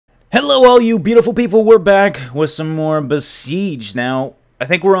Hello all you beautiful people, we're back with some more Besiege. Now, I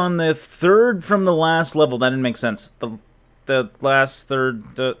think we're on the third from the last level. That didn't make sense. The last third...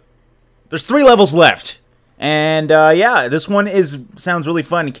 There's 3 levels left. And, yeah, this one sounds really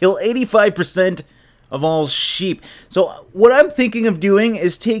fun. Kill 85% of all sheep. So, what I'm thinking of doing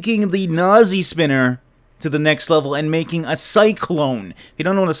is taking the Nazi spinner to the next level and making a Cyclone. If you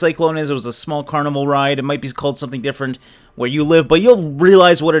don't know what a Cyclone is, it was a small carnival ride. It might be called something different where you live, but you'll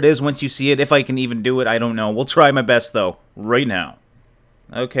realize what it is once you see it. If I can even do it, I don't know. We'll try my best, though, right now.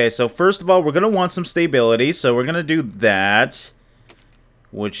 Okay, so first of all, we're going to want some stability, so we're going to do that,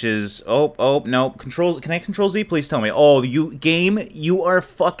 which is... Oh, no. Can I Control Z? Please tell me. Oh, game, you are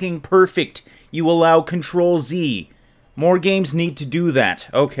fucking perfect. You allow Control Z. More games need to do that.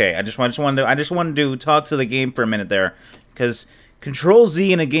 Okay, I just wanted to talk to the game for a minute there, because Control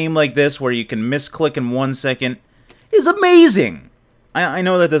Z in a game like this, where you can misclick in 1 second, is amazing. I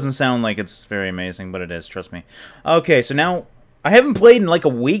know that doesn't sound like it's very amazing, but it is. Trust me. Okay, so now I haven't played in like a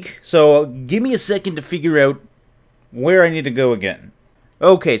week, so give me a second to figure out where I need to go again.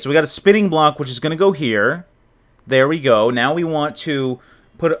 Okay, so we got a spinning block, which is going to go here. There we go. Now we want to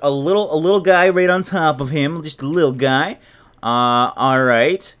put a little guy right on top of him, just a little guy. All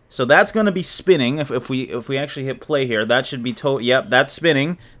right. So that's going to be spinning. If we actually hit play here, that should be yep, that's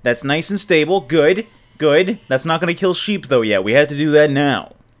spinning. That's nice and stable. Good. Good. That's not going to kill sheep though yet. We have to do that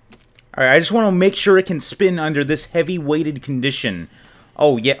now. All right. I just want to make sure it can spin under this heavy weighted condition.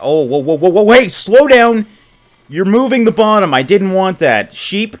 Oh yeah. Oh whoa. Wait, slow down. You're moving the bottom. I didn't want that.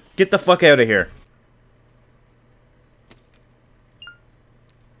 Sheep, get the fuck out of here.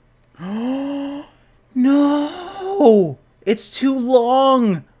 No! It's too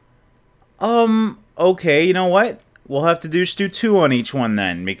long! Okay, you know what? We'll have to just do 2 on each one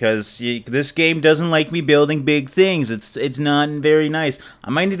then, because this game doesn't like me building big things. It's not very nice. I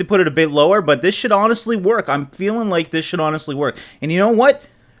might need to put it a bit lower, but this should honestly work. I'm feeling like this should honestly work. And you know what?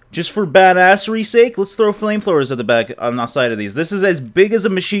 Just for badassery's sake, let's throw flamethrowers at the back on the side of these. This is as big as a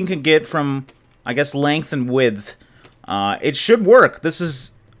machine can get from, I guess, length and width. It should work. This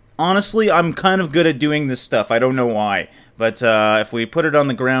is... Honestly, I'm kind of good at doing this stuff. I don't know why. But if we put it on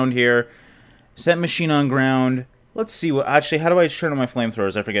the ground here, set machine on ground. Let's see what... Actually, how do I turn on my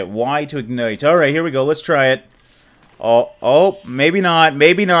flamethrowers? I forget. Y to ignite. All right, here we go. Let's try it. Oh, maybe not.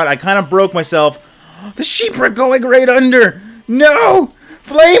 Maybe not. I kind of broke myself. The sheep are going right under. No!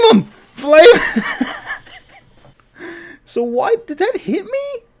 Flame them! Flame... So why... Did that hit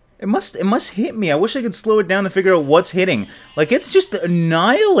me? It must hit me. I wish I could slow it down to figure out what's hitting. Like, it's just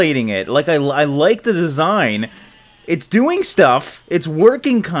annihilating it. Like, I like the design. It's doing stuff. It's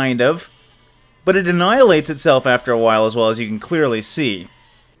working, kind of. But it annihilates itself after a while, as well, as you can clearly see.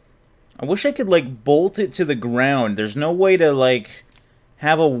 I wish I could, like, bolt it to the ground. There's no way to, like,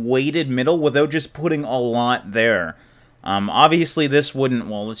 have a weighted middle without just putting a lot there. Obviously, this wouldn't...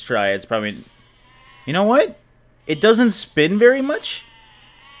 Well, let's try it. It's probably... You know what? It doesn't spin very much.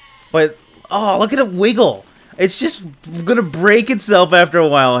 But, oh, look at it wiggle. It's just gonna break itself after a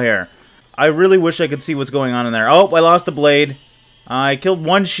while here. I really wish I could see what's going on in there. Oh, I lost a blade. I killed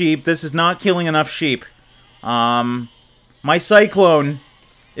 1 sheep. This is not killing enough sheep. My Cyclone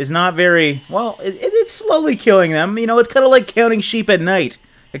is not very... Well, it's slowly killing them. You know, it's kind of like counting sheep at night.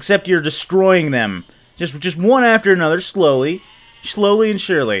 Except you're destroying them. Just one after another, slowly. Slowly and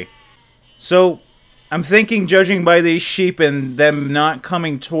surely. So... I'm thinking, judging by these sheep and them not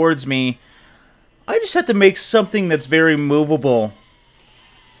coming towards me, I just have to make something that's very movable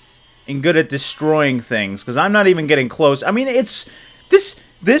and good at destroying things, because I'm not even getting close. I mean, it's...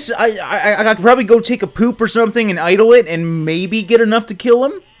 I could probably go take a poop or something and idle it and maybe get enough to kill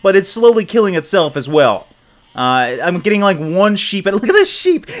him, but it's slowly killing itself as well. I'm getting like 1 sheep, and look at this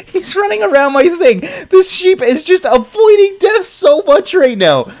sheep! He's running around my thing! This sheep is just avoiding death so much right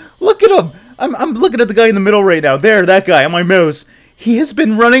now! Look at him! I'm looking at the guy in the middle right now. There, that guy on my mouse. He has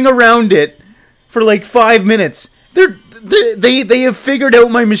been running around it for like 5 minutes. They have figured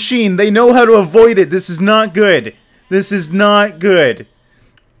out my machine. They know how to avoid it. This is not good. This is not good.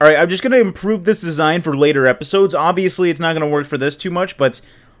 Alright, I'm just going to improve this design for later episodes. Obviously, it's not going to work for this too much, but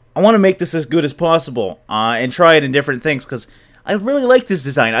I want to make this as good as possible. And try it in different things, because I really like this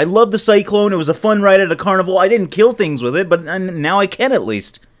design. I love the Cyclone. It was a fun ride at a carnival. I didn't kill things with it, but now I can at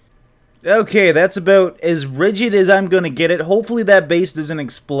least. Okay, that's about as rigid as I'm going to get it. Hopefully that base doesn't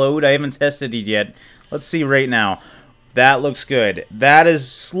explode. I haven't tested it yet. Let's see right now. That looks good. That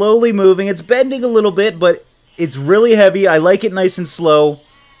is slowly moving. It's bending a little bit, but it's really heavy. I like it nice and slow.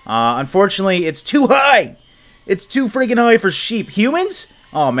 Unfortunately, it's too high. It's too freaking high for sheep. Humans?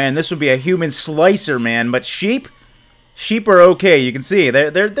 Oh, man, this would be a human slicer, man. But sheep? Sheep are okay. You can see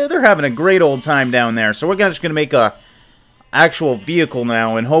they're having a great old time down there. So we're just gonna make a actual vehicle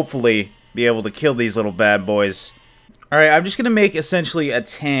now and hopefully be able to kill these little bad boys. All right, I'm just gonna make essentially a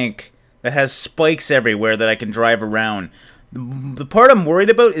tank that has spikes everywhere that I can drive around. The part I'm worried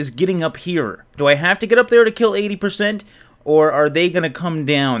about is getting up here. Do I have to get up there to kill 80%, or are they gonna come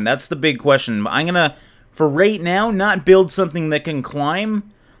down? That's the big question. I'm gonna, for right now, not build something that can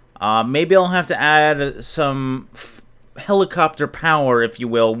climb. Maybe I'll have to add some helicopter power, if you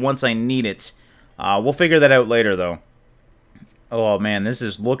will, once I need it. We'll figure that out later, though. Oh, man, this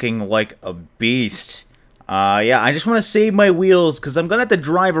is looking like a beast. Yeah, I just want to save my wheels, because I'm going to have to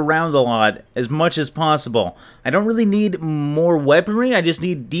drive around a lot, as much as possible. I don't really need more weaponry, I just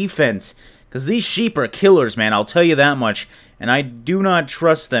need defense. Because these sheep are killers, man, I'll tell you that much. And I do not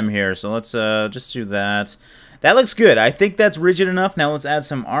trust them here, so let's just do that. That looks good. I think that's rigid enough. Now let's add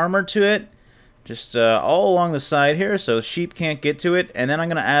some armor to it. Just all along the side here, so sheep can't get to it. And then I'm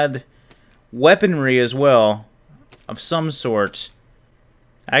going to add weaponry as well, of some sort.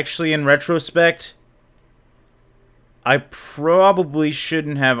 Actually, in retrospect, I probably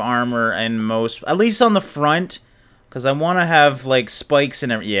shouldn't have armor in most, at least on the front, because I want to have like spikes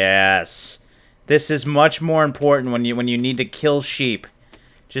and everything. Yes, this is much more important when you need to kill sheep.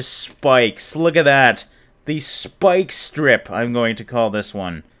 Just spikes. Look at that. The spike strip, I'm going to call this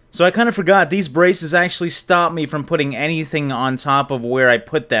one. So I kind of forgot, these braces actually stop me from putting anything on top of where I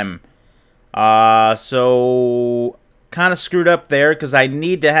put them. So kind of screwed up there, because I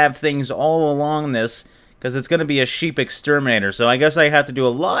need to have things all along this, because it's going to be a sheep exterminator. So I guess I have to do a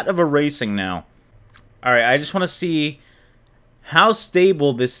lot of erasing now. Alright, I just want to see how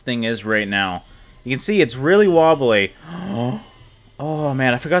stable this thing is right now. You can see it's really wobbly. Oh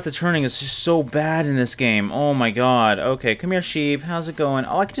man, I forgot the turning is just so bad in this game. Oh my god. Okay, come here, sheep. How's it going?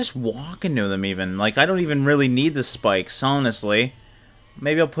 Oh, I can just walk into them even. Like, I don't even really need the spikes, honestly.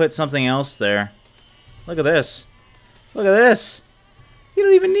 Maybe I'll put something else there. Look at this. Look at this. You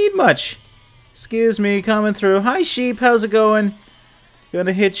don't even need much. Excuse me, coming through. Hi, sheep. How's it going?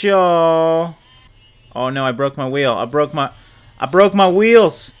 Gonna hit y'all. Oh no, I broke my wheel. I broke my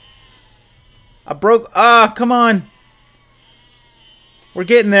wheels. Come on. We're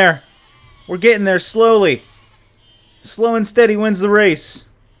getting there. We're getting there slowly. Slow and steady wins the race.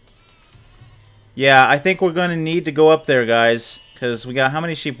 Yeah, I think we're gonna need to go up there, guys. Because we got how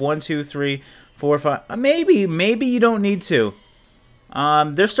many sheep? 1, 2, 3, 4, 5. Maybe you don't need to.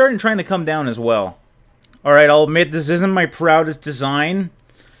 They're trying to come down as well. Alright, I'll admit this isn't my proudest design.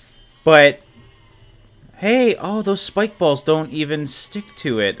 But, hey, oh, those spike balls don't even stick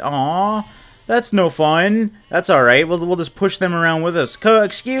to it. Aw, that's no fun. That's alright, we'll just push them around with us.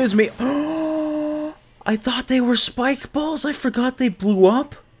 Excuse me. I thought they were spike balls. I forgot they blew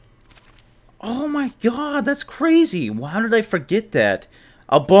up. Oh my god, that's crazy. How did I forget that?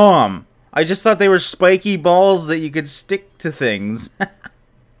 A bomb. I just thought they were spiky balls that you could stick to things.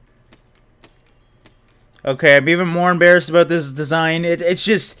 Okay, I'm even more embarrassed about this design.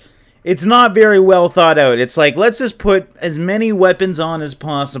 It's not very well thought out. It's like, let's just put as many weapons on as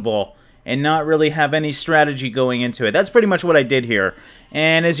possible and not really have any strategy going into it. That's pretty much what I did here.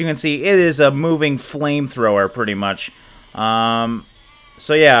 And as you can see, it is a moving flamethrower, pretty much.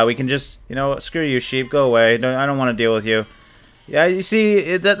 So yeah, we can just, you know, screw you, sheep, go away. I don't want to deal with you. Yeah, you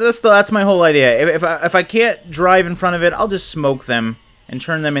see, that's my whole idea. If I can't drive in front of it, I'll just smoke them and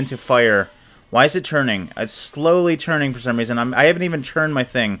turn them into fire. Why is it turning? It's slowly turning for some reason. I haven't even turned my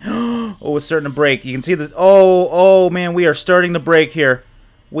thing. Oh, it's starting to break. You can see this. Oh man, we are starting to break here.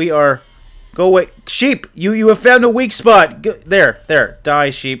 We are. Go away, sheep. You have found a weak spot. There. Die,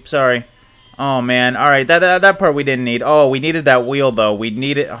 sheep. Sorry. Oh man. All right. That part we didn't need. Oh, we needed that wheel though. We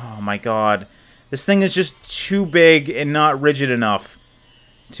need it. Oh my god. This thing is just too big and not rigid enough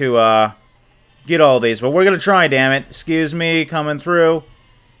to get all these. But we're gonna try. Damn it. Excuse me. Coming through.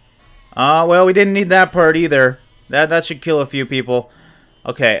 Well, we didn't need that part either. That should kill a few people.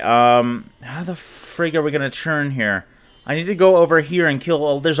 Okay, how the frig are we gonna turn here? I need to go over here and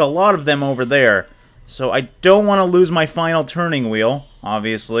kill... There's a lot of them over there. So I don't want to lose my final turning wheel,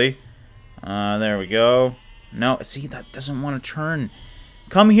 obviously. There we go. No, see, that doesn't want to turn.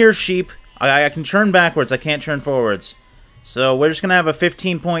 Come here, sheep. I can turn backwards. I can't turn forwards. So we're just gonna have a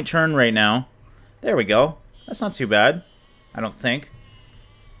 15-point turn right now. There we go. That's not too bad. I don't think.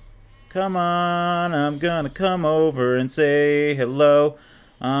 Come on, I'm gonna come over and say hello.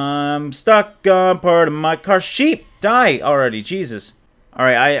 I'm stuck on part of my car. Sheep, die already, Jesus. All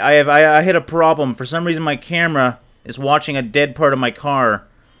right, I hit a problem. For some reason, my camera is watching a dead part of my car.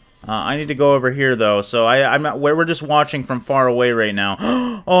 I need to go over here though, so I'm not. We're just watching from far away right now.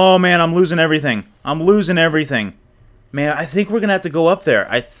 Oh man, I'm losing everything. I'm losing everything. Man, I think we're gonna have to go up there.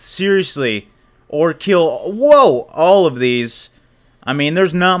 Seriously. Or kill... Whoa! All of these. I mean,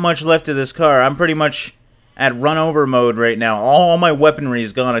 there's not much left of this car. I'm pretty much at run-over mode right now. All my weaponry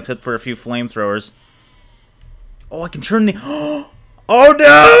is gone except for a few flamethrowers. Oh, I can turn the... Oh,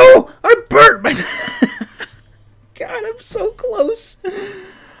 no! I burnt my... God, I'm so close.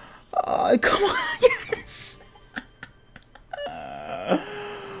 Come on, yes!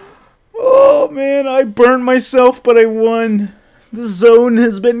 Oh, man, I burned myself, but I won. The zone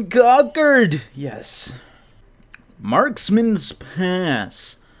has been conquered. Yes. Marksman's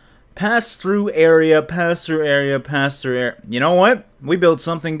Pass. Pass through area, pass through area, pass through area. You know what? We built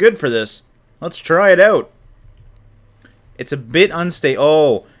something good for this. Let's try it out. It's a bit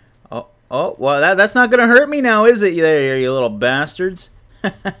unstable. Oh, well, that's not going to hurt me now, is it? There, you little bastards.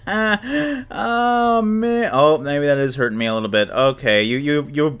 Oh, man. Oh, maybe that is hurting me a little bit. Okay,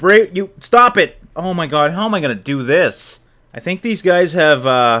 you stop it. Oh, my God. How am I going to do this? I think these guys have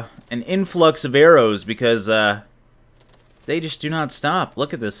an influx of arrows because they just do not stop.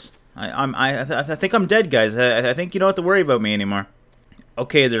 Look at this. I think I'm dead, guys. I think you don't have to worry about me anymore.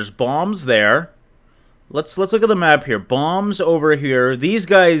 Okay, there's bombs there. Let's look at the map here. Bombs over here. These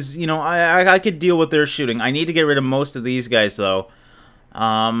guys, you know, I could deal with their shooting. I need to get rid of most of these guys though.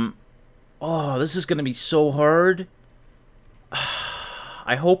 Oh, this is gonna be so hard.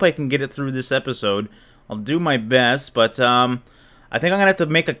 I hope I can get it through this episode. I'll do my best, but I think I'm gonna have to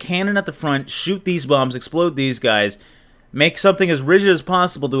make a cannon at the front, shoot these bombs, explode these guys, make something as rigid as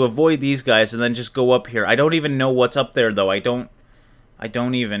possible to avoid these guys, and then just go up here. I don't even know what's up there though. I don't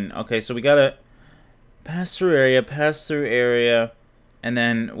even. Okay, so we gotta pass through area, and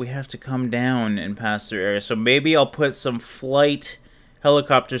then we have to come down and pass through area. So maybe I'll put some flight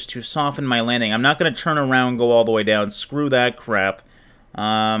helicopters to soften my landing. I'm not gonna turn around and go all the way down. Screw that crap.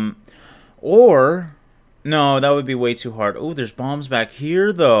 Or no, that would be way too hard. Oh, there's bombs back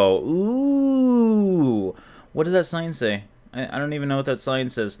here, though. Ooh. What did that sign say? I don't even know what that sign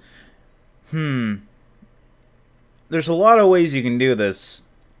says. There's a lot of ways you can do this.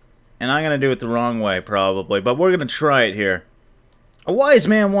 And I'm going to do it the wrong way, probably. But we're going to try it here. A wise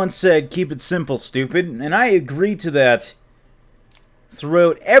man once said, keep it simple, stupid. And I agree to that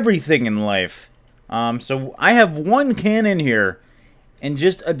throughout everything in life. So I have one cannon here. And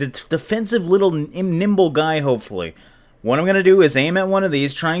just a defensive little nimble guy, hopefully. What I'm going to do is aim at one of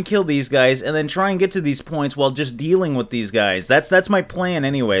these, try and kill these guys, and then try and get to these points while just dealing with these guys. That's my plan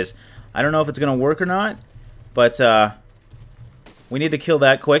anyways. I don't know if it's going to work or not, but we need to kill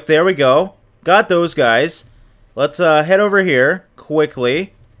that quick. There we go. Got those guys. Let's head over here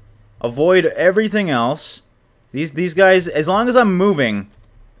quickly. Avoid everything else. These guys, as long as I'm moving,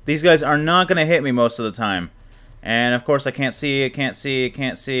 these guys are not going to hit me most of the time. And, of course, I can't see.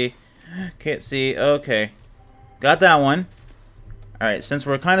 Okay. Got that one. Alright, since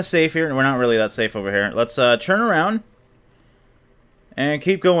we're kind of safe here, and we're not really that safe over here, let's turn around and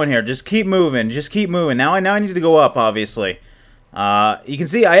keep going here. Just keep moving. Now I need to go up, obviously. You can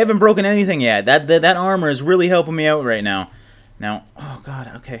see I haven't broken anything yet. That armor is really helping me out right now. Now, oh,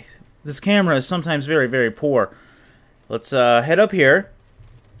 God, okay. This camera is sometimes very, very poor. Let's head up here.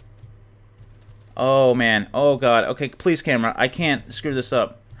 Oh, man. Oh, God. Okay, please, camera. I can't screw this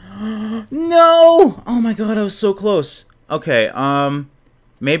up. No! Oh, my God. I was so close. Okay,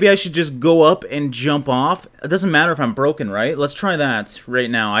 maybe I should just go up and jump off. It doesn't matter if I'm broken, right? Let's try that right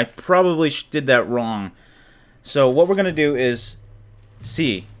now. I probably did that wrong. So, what we're going to do is...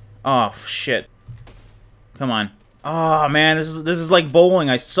 see. Oh, shit. Come on. Oh, man. This is like bowling.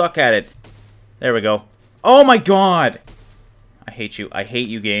 I suck at it. There we go. Oh, my God! I hate you. I hate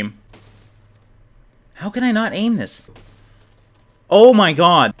you, game. How can I not aim this? Oh my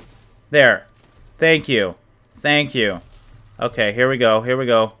God. There. Thank you. Thank you. Okay, here we go. Here we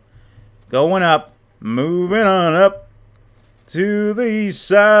go. Going up. Moving on up to the east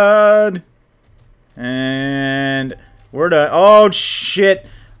side. And we're done. Oh, shit.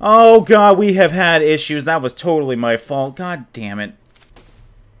 Oh, God, we have had issues. That was totally my fault. God damn it.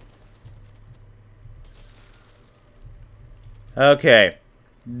 Okay.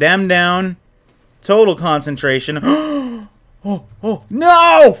 Them down. Total concentration. Oh,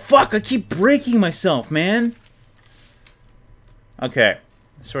 no! Fuck, I keep breaking myself, man. Okay.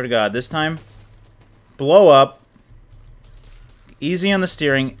 I swear to God, this time, blow up. Easy on the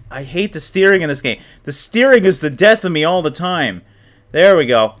steering. I hate the steering in this game. The steering is the death of me all the time. There we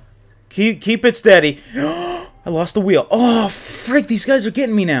go. Keep it steady. I lost the wheel. Oh, frick, these guys are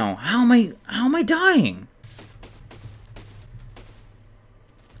getting me now. How am I dying?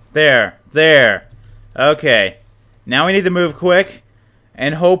 There. Okay. Now we need to move quick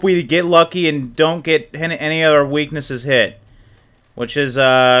and hope we get lucky and don't get any other weaknesses hit. Which is,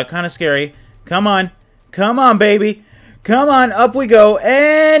 kind of scary. Come on. Come on, baby. Come on, up we go,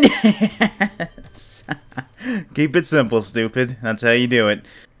 and yes. Keep it simple, stupid. That's how you do it.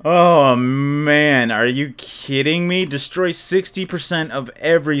 Oh, man, are you kidding me? Destroy 60% of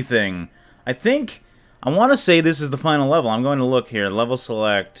everything. I want to say this is the final level. I'm going to look here. Level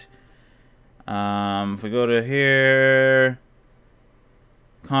select. If we go to here...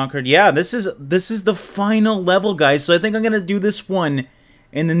 Conquered. Yeah, this is the final level, guys. So I think I'm going to do this one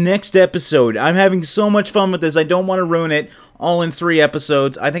in the next episode. I'm having so much fun with this. I don't want to ruin it all in 3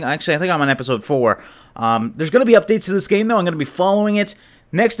 episodes. I think I'm on episode 4. There's going to be updates to this game, though. I'm going to be following it.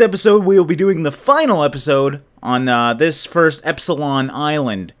 Next episode, we will be doing the final episode on this first Epsilon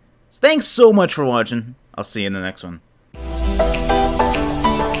Island. Thanks so much for watching. I'll see you in the next one.